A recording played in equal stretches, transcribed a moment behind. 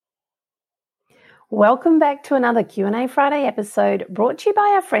Welcome back to another Q&A Friday episode brought to you by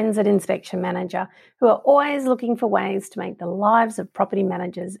our friends at Inspection Manager, who are always looking for ways to make the lives of property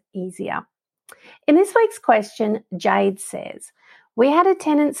managers easier. In this week's question, Jade says, we had a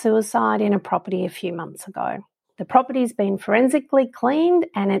tenant suicide in a property a few months ago. The property's been forensically cleaned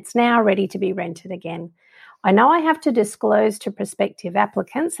and it's now ready to be rented again. I know I have to disclose to prospective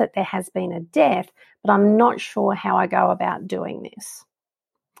applicants that there has been a death, but I'm not sure how I go about doing this.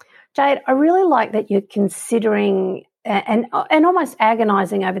 Jade, I really like that you're considering and almost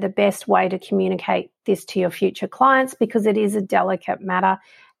agonising over the best way to communicate this to your future clients, because it is a delicate matter.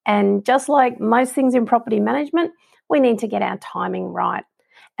 And just like most things in property management, we need to get our timing right.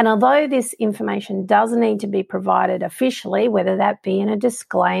 And although this information does need to be provided officially, whether that be in a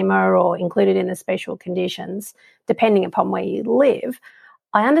disclaimer or included in the special conditions, depending upon where you live,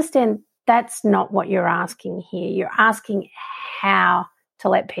 I understand that's not what you're asking here. You're asking how to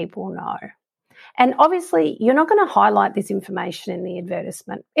let people know. And obviously, you're not going to highlight this information in the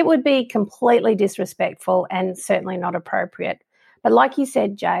advertisement. It would be completely disrespectful and certainly not appropriate. But like you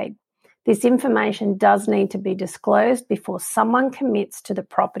said, Jade, this information does need to be disclosed before someone commits to the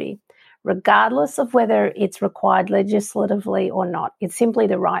property, regardless of whether it's required legislatively or not. It's simply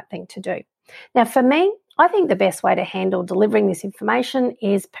the right thing to do. Now, for me, I think the best way to handle delivering this information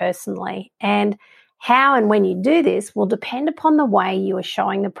is personally, and how and when you do this will depend upon the way you are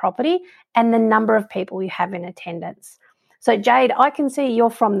showing the property and the number of people you have in attendance. So Jade, I can see you're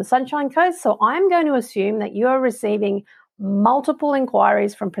from the Sunshine Coast, so I'm going to assume that you're receiving multiple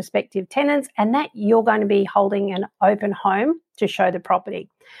inquiries from prospective tenants and that you're going to be holding an open home to show the property.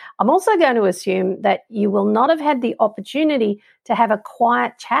 I'm also going to assume that you will not have had the opportunity to have a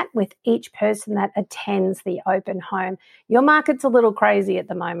quiet chat with each person that attends the open home. Your market's a little crazy at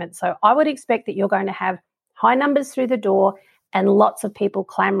the moment, so I would expect that you're going to have high numbers through the door and lots of people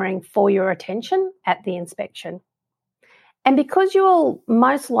clamoring for your attention at the inspection. And because you will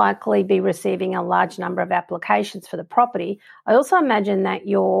most likely be receiving a large number of applications for the property, I also imagine that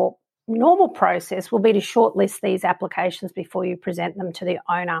your normal process will be to shortlist these applications before you present them to the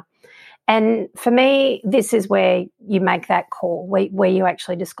owner. And for me, this is where you make that call, where you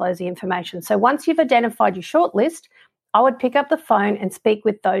actually disclose the information. So once you've identified your shortlist, I would pick up the phone and speak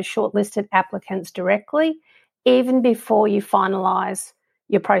with those shortlisted applicants directly, even before you finalise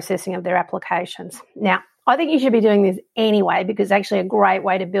your processing of their applications. Now, I think you should be doing this anyway, because it's actually a great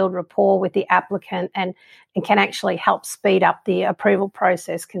way to build rapport with the applicant and can actually help speed up the approval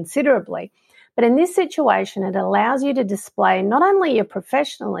process considerably. But in this situation, it allows you to display not only your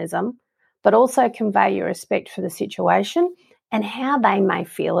professionalism, but also convey your respect for the situation and how they may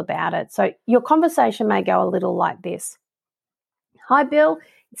feel about it. So your conversation may go a little like this. Hi, Bill.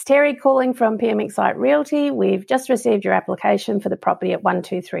 It's Terry calling from PM Excite Realty. We've just received your application for the property at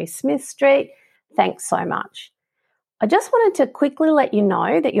 123 Smith Street. Thanks so much. I just wanted to quickly let you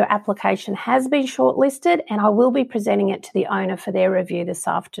know that your application has been shortlisted and I will be presenting it to the owner for their review this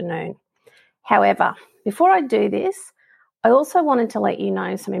afternoon. However, before I do this, I also wanted to let you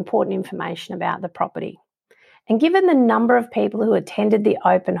know some important information about the property. And given the number of people who attended the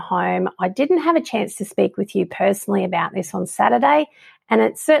open home, I didn't have a chance to speak with you personally about this on Saturday, and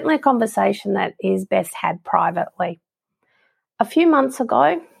it's certainly a conversation that is best had privately. A few months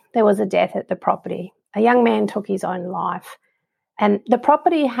ago, there was a death at the property. A young man took his own life. And the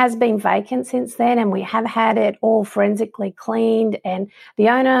property has been vacant since then, and we have had it all forensically cleaned, and the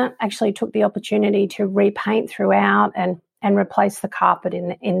owner actually took the opportunity to repaint throughout and replace the carpet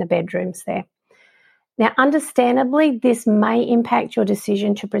in the bedrooms there. Now, understandably, this may impact your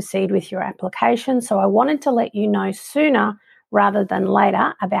decision to proceed with your application, so I wanted to let you know sooner rather than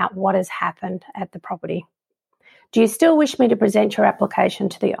later about what has happened at the property. Do you still wish me to present your application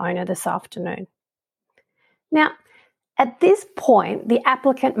to the owner this afternoon? Now, at this point, the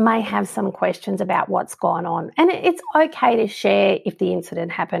applicant may have some questions about what's gone on, and it's okay to share if the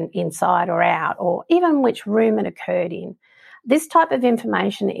incident happened inside or out, or even which room it occurred in. This type of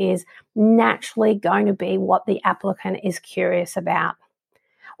information is naturally going to be what the applicant is curious about.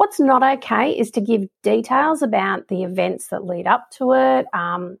 What's not okay is to give details about the events that lead up to it,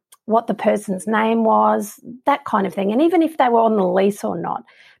 what the person's name was, that kind of thing. And even if they were on the lease or not,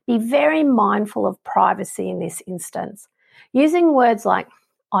 be very mindful of privacy in this instance. Using words like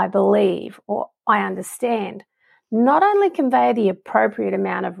I believe or I understand not only convey the appropriate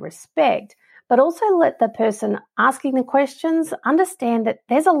amount of respect, but also let the person asking the questions understand that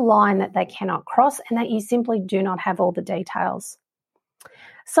there's a line that they cannot cross and that you simply do not have all the details.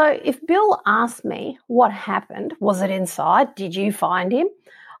 So if Bill asked me what happened, was it inside? Did you find him?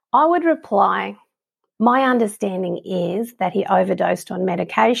 I would reply, my understanding is that he overdosed on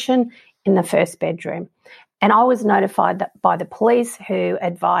medication in the first bedroom. And I was notified by the police who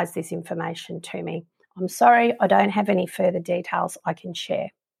advised this information to me. I'm sorry, I don't have any further details I can share.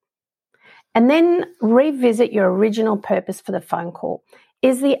 And then revisit your original purpose for the phone call.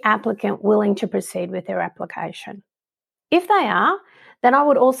 Is the applicant willing to proceed with their application? If they are, then I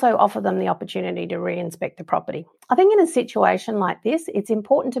would also offer them the opportunity to re-inspect the property. I think in a situation like this, it's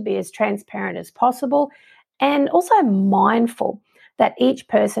important to be as transparent as possible and also mindful that each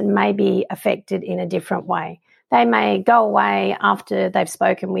person may be affected in a different way. They may go away after they've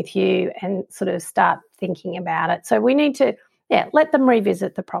spoken with you and sort of start thinking about it. So we need to, let them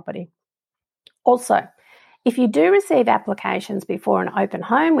revisit the property. Also, if you do receive applications before an open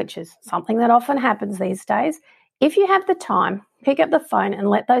home, which is something that often happens these days, if you have the time, pick up the phone and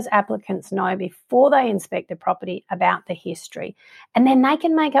let those applicants know before they inspect the property about the history. And then they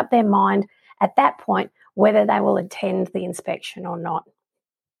can make up their mind at that point whether they will attend the inspection or not.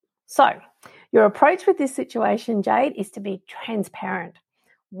 So, your approach with this situation, Jade, is to be transparent,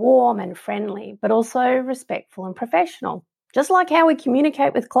 warm and friendly, but also respectful and professional. Just like how we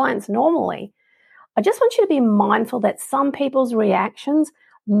communicate with clients normally. I just want you to be mindful that some people's reactions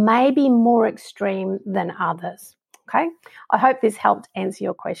may be more extreme than others, okay? I hope this helped answer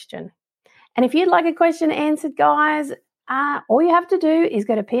your question. And if you'd like a question answered, guys, all you have to do is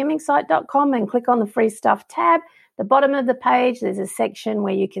go to pminsight.com and click on the free stuff tab. The bottom of the page, there's a section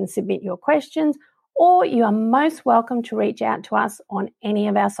where you can submit your questions, or you are most welcome to reach out to us on any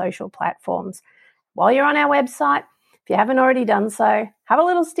of our social platforms. While you're on our website, if you haven't already done so, have a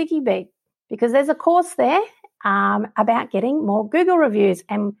little sticky beat, because there's a course there about getting more Google reviews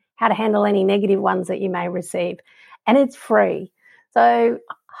and how to handle any negative ones that you may receive. And it's free. So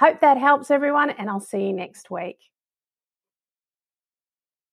hope that helps everyone, and I'll see you next week.